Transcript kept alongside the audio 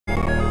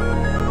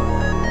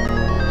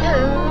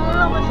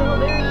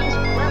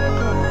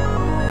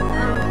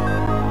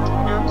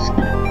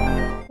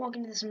walk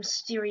into this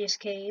mysterious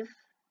cave.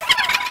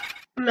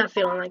 I'm not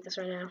feeling like this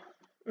right now.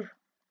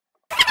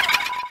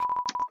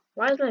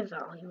 Why is my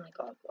volume like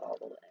off all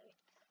the way?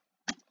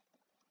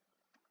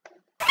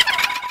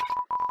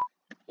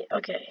 Yeah,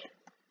 okay.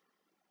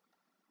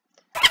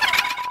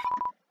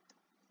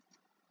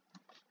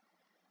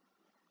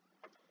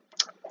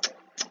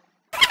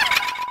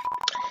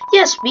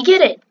 Yes, we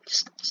get it.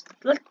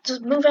 Let's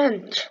just move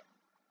in.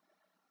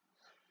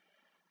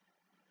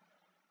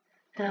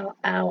 Ow,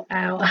 ow,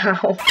 ow,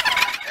 ow.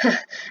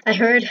 I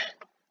heard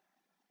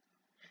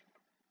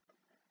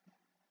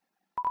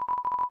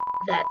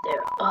that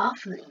they're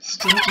awfully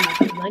stingy with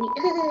their money.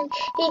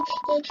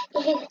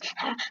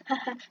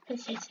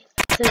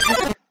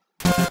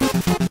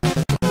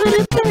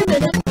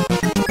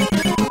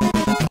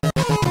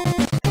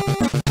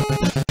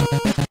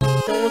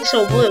 Don't look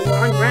so blue, we're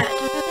on red.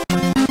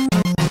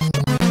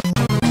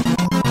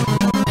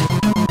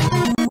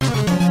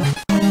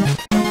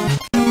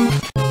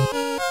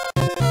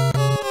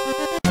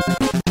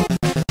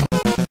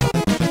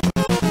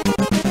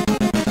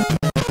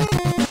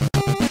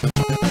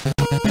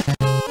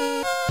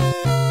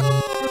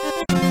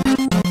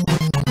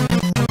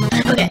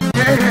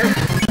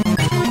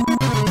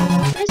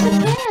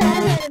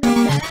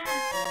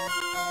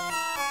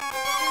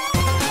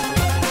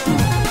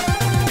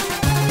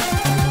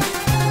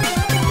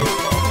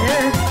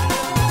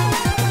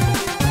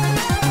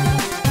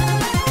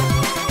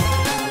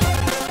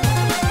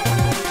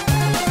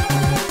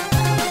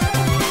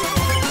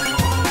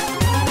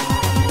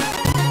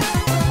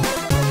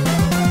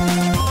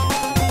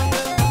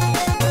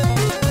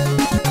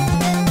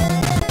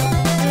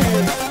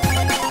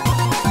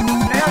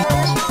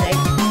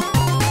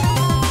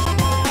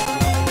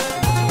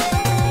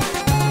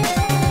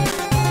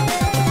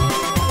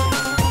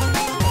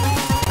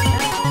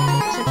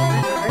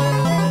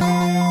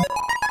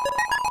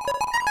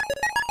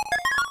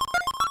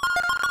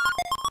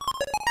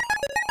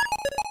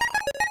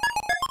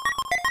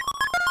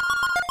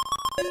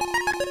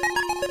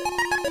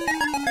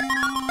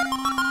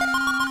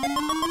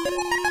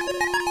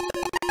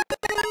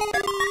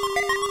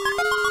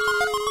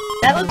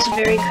 That looks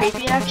very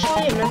creepy,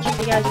 actually. I'm not sure if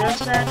you guys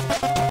noticed that.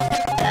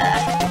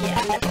 Yeah,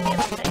 I'm definitely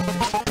everything.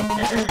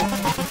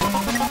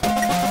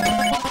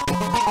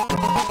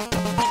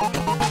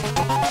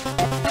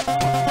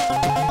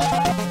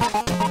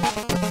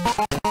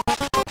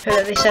 Heard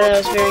that they said I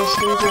was very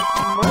stingy with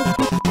money.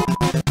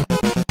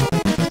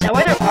 Is that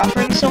why they're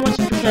offering so much?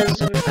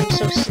 Because I'm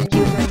so stingy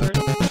with my money.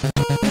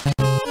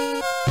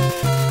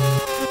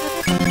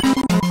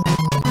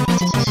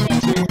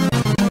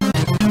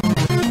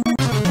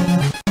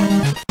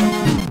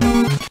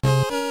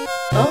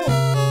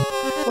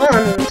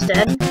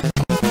 Dead.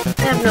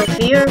 Have no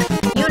fear.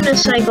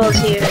 Unicycle's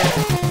here.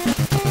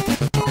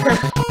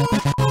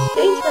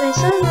 Strange, but I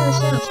saw another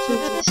set of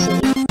tubes in the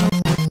city.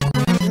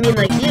 I mean,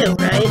 like you,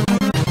 right?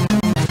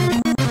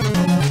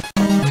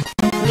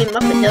 I mean,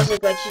 Muffin does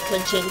look like she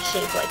could change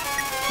shape. Like,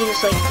 she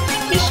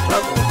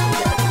struggled.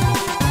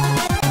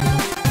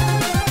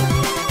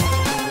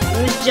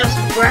 It was just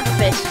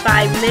breakfast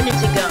 5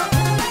 minutes ago.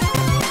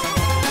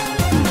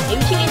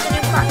 Maybe she needs a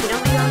new clock. You know,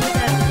 we don't get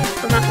that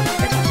for Muffin for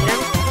Christmas, you know?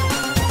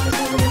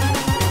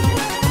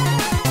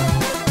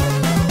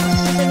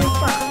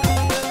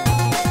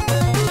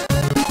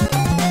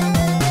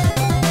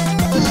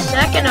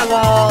 Second of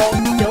all,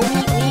 don't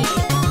eat me.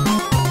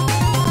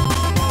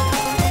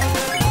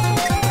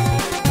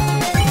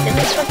 Didn't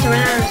expect to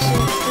run out of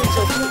food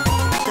so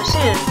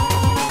soon.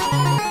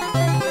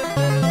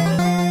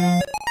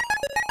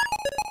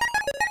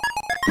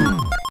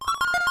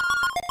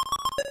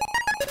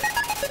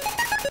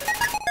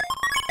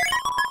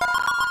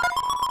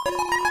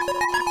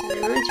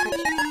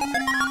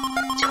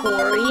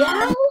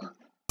 Tutorial?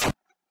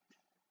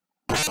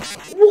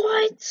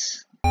 What?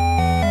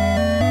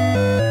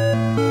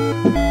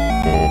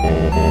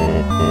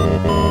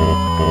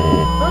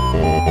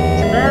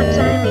 It's about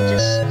time we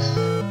just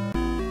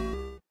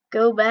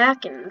go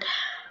back and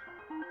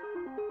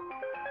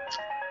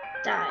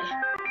die.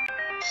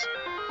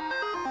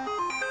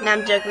 No,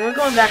 I'm joking. We're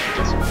going back to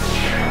get some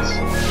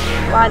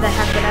food. Why the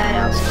heck did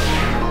I also?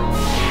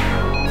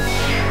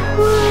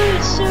 Ooh,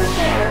 it's so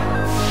there.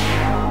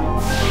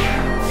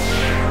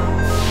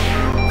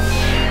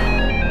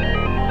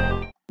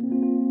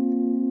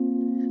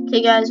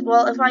 Okay, guys.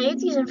 Well, if I ate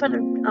these in front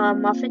of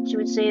Muffet, she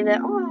would say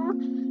that, "Aw,"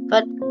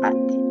 but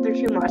they're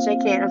too much. I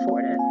can't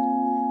afford it.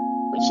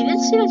 But she did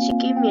say that she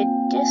gave me a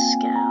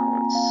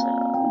discount, so...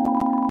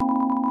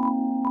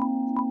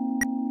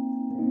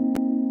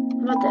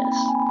 How about this?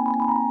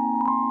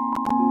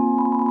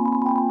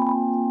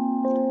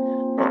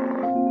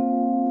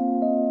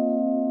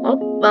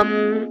 Well,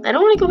 I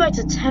don't want to go back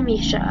to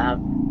Temmy's shop.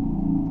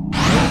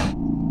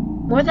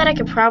 More that I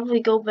could probably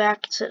go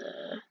back to...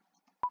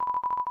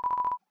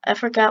 I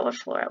forgot what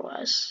floor it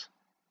was.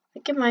 I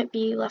think it might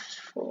be left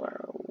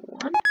floor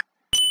 1?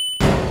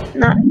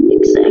 Not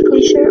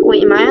exactly sure.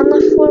 Wait, am I on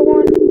left floor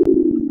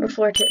 1? Or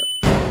floor 2?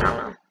 I don't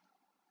know.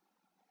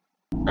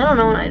 I don't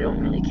know, and I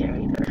don't really care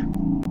either.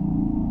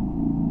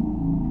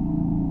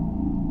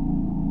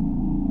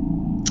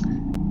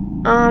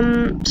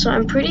 So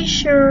I'm pretty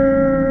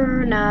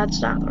sure. Nah,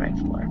 it's not the right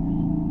floor.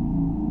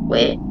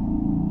 Wait,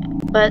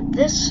 but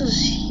this is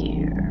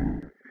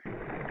here.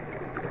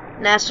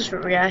 Nah, it's just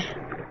River Guy.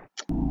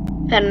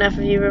 Had enough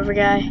of you, River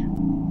Guy.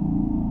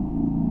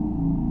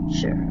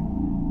 Sure.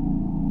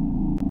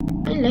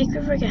 I like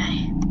River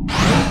Guy.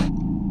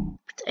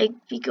 I'd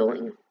be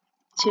going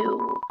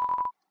to,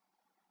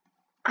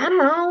 I don't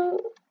know,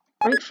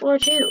 right floor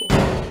 2.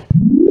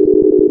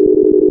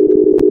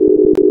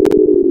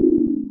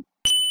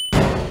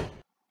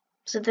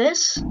 Is it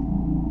this?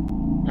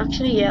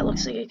 Actually, yeah, it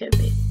looks like it could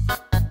be.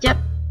 Yep.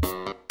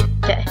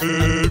 Okay.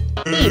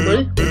 Hey,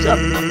 buddy, what's up?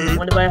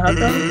 Wanna buy a hot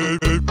dog?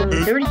 It's only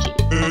 30G.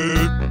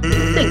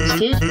 Thanks,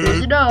 kid.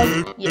 Here's the dog.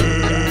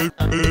 Yeah,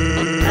 I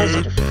was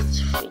such a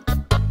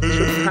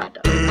hot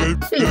dog.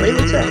 Hey, buddy,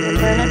 what's up? Wanna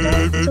buy a hot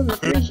dog? It's only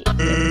 30G.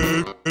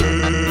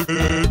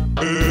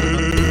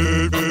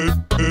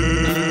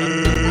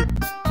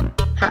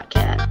 Hot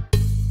cat.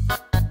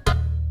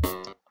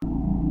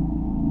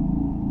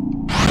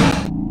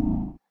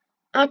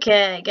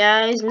 Okay,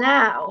 guys,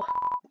 now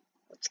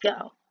let's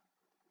go.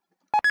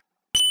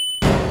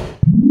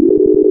 You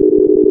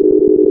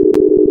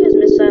guys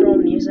miss that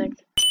old music?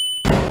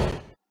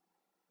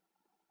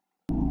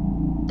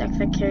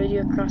 That carried you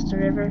across the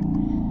river.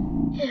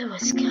 It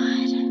was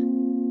good.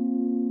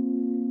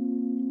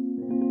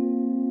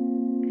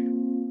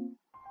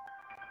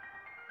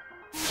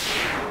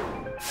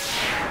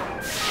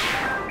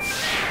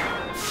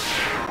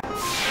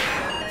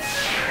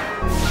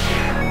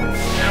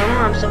 Oh,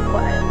 I'm so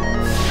quiet.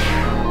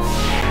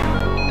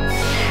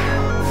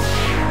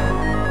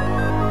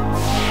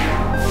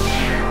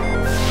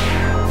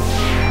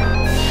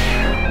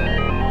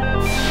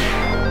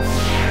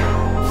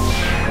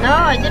 No,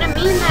 I didn't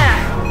mean that.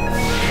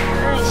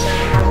 Nice.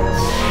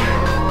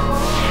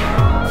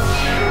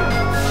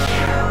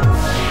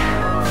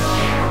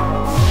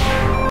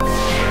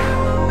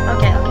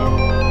 Okay.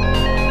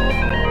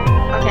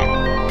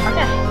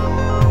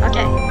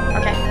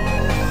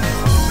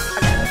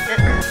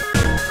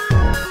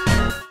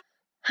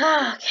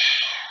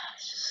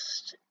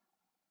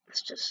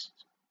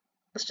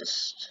 Let's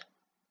just.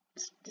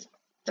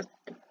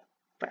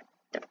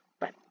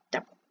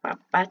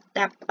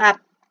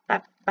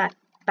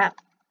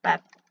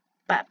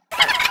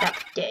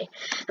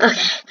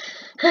 Okay.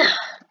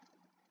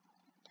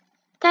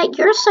 Dad,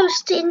 you're so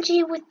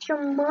stingy with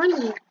your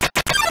money.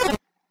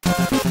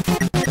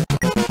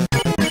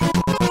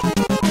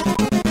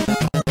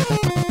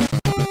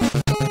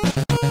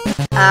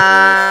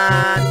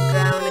 I'm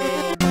drowning.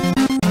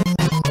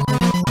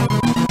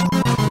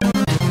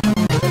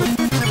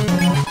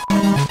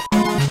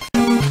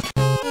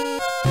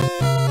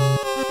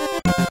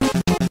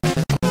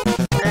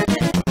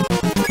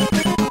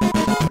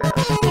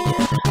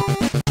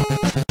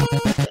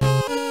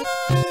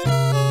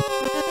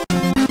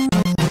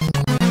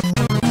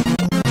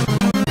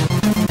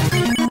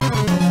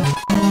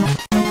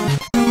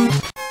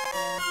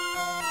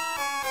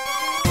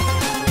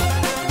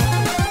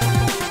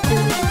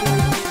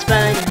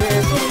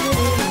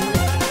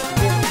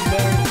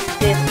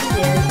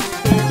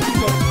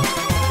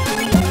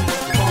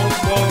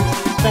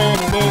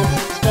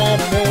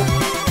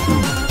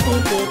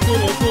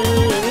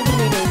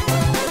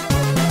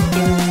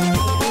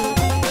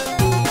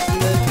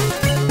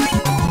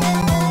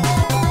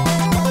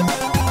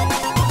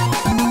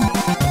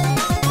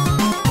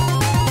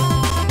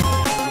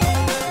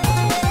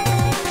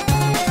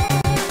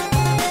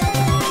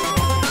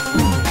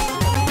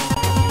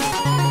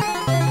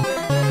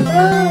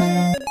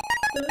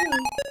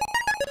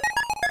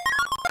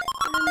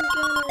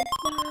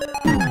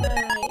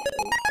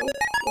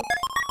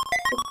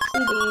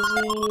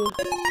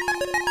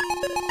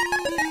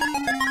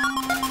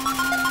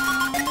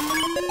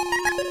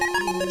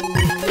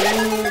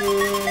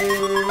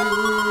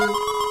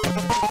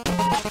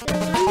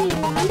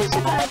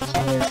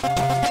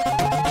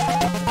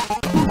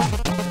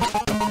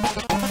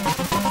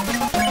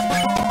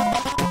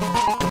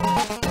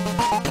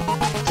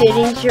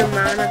 Didn't your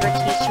mom ever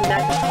teach you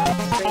that to talk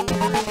to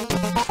strangers?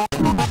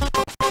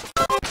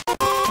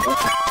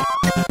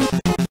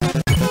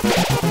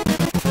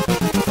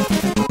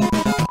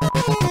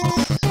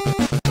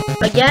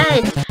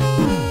 Again,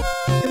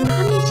 your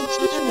mom needs to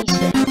teach you these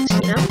things,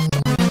 you know?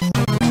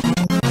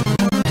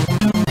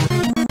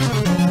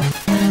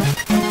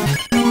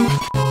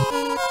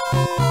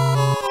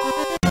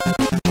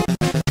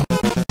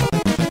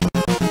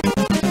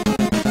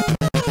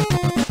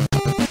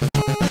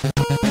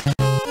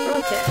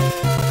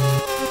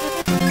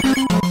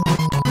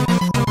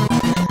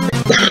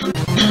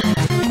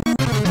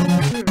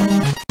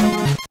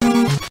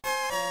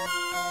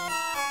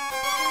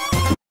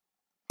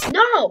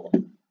 No!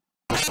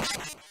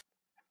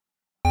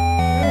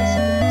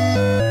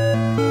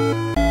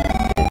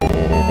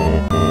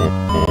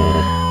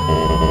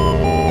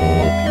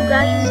 Hope you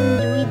guys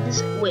enjoyed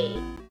this.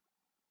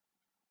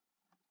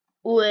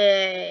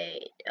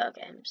 Wait.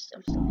 Okay, I'm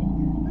still here.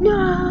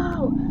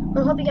 No!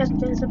 Well, hope you guys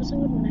enjoyed this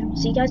episode, and I will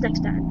see you guys next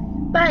time.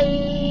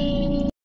 Bye!